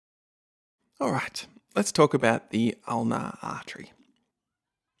All right, let's talk about the ulnar artery,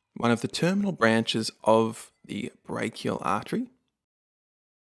 one of the terminal branches of the brachial artery,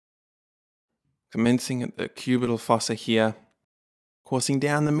 commencing at the cubital fossa here, coursing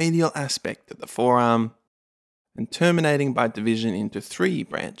down the medial aspect of the forearm, and terminating by division into 3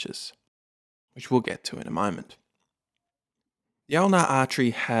 branches, which we'll get to in a moment. The ulnar artery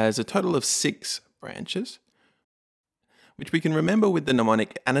has a total of 6 branches, which we can remember with the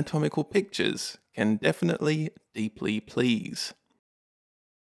mnemonic anatomical pictures can definitely deeply please.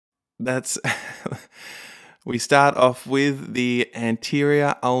 We start off with the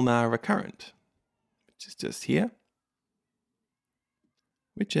anterior ulnar recurrent, which is just here,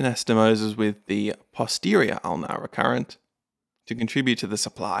 which anastomoses with the posterior ulnar recurrent to contribute to the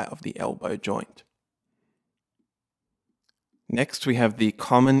supply of the elbow joint. Next, we have the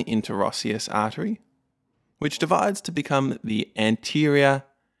common interosseous artery, which divides to become the anterior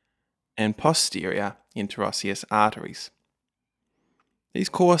and posterior interosseous arteries. These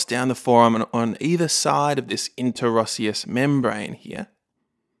course down the forearm on either side of this interosseous membrane here.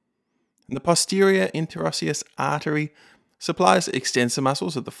 And the posterior interosseous artery supplies extensor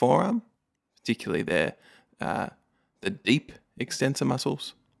muscles of the forearm, particularly the deep extensor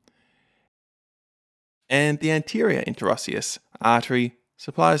muscles. And the anterior interosseous artery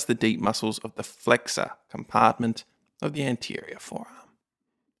supplies the deep muscles of the flexor compartment of the anterior forearm.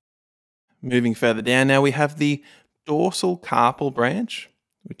 Moving further down now, we have the dorsal carpal branch,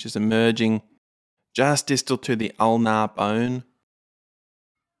 which is emerging just distal to the ulnar bone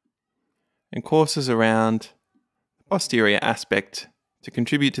and courses around the posterior aspect to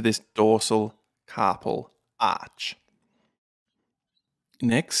contribute to this dorsal carpal arch.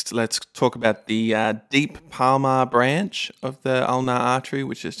 Next, let's talk about the deep palmar branch of the ulnar artery,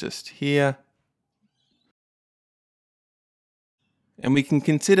 which is just here. And we can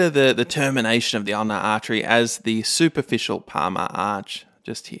consider the termination of the ulnar artery as the superficial palmar arch,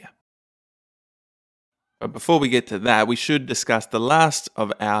 just here. But before we get to that, we should discuss the last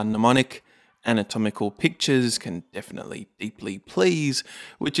of our mnemonic anatomical pictures can definitely deeply please,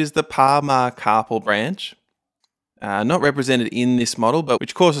 which is the palmar carpal branch. Not represented in this model, but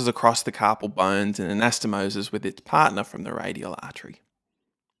which courses across the carpal bones and anastomoses with its partner from the radial artery.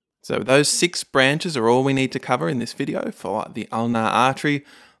 So those 6 branches are all we need to cover in this video for the ulnar artery.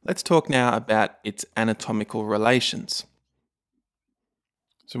 Let's talk now about its anatomical relations.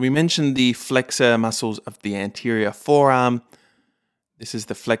 So we mentioned the flexor muscles of the anterior forearm. This is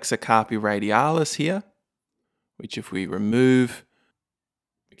the flexor carpi radialis here, which if we remove,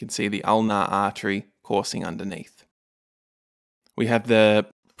 we can see the ulnar artery coursing underneath. We have the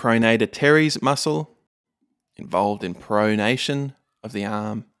Pronator Teres muscle involved in pronation of the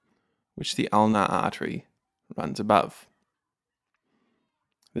arm, which the ulnar artery runs above.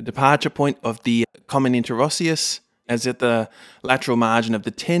 The departure point of the common interosseous is at the lateral margin of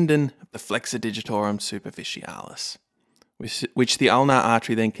the tendon of the flexor digitorum superficialis, which the ulnar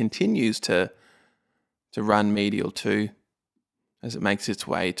artery then continues to run medial to as it makes its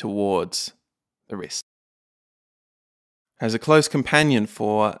way towards the wrist. Has a close companion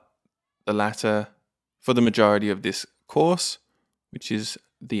for the latter for the majority of this course, which is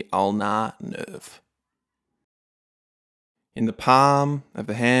the ulnar nerve. In the palm of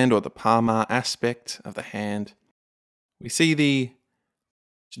the hand, or the palmar aspect of the hand, we see the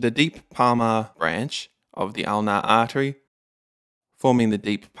deep palmar branch of the ulnar artery forming the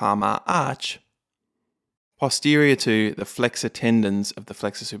deep palmar arch posterior to the flexor tendons of the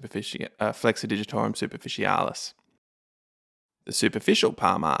flexor digitorum superficialis. The superficial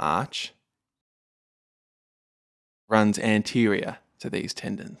palmar arch runs anterior to these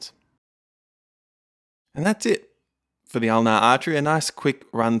tendons. And that's it for the ulnar artery, a nice quick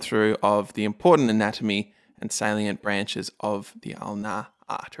run through of the important anatomy and salient branches of the ulnar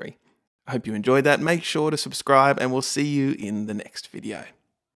artery. I hope you enjoyed that. Make sure to subscribe and we'll see you in the next video.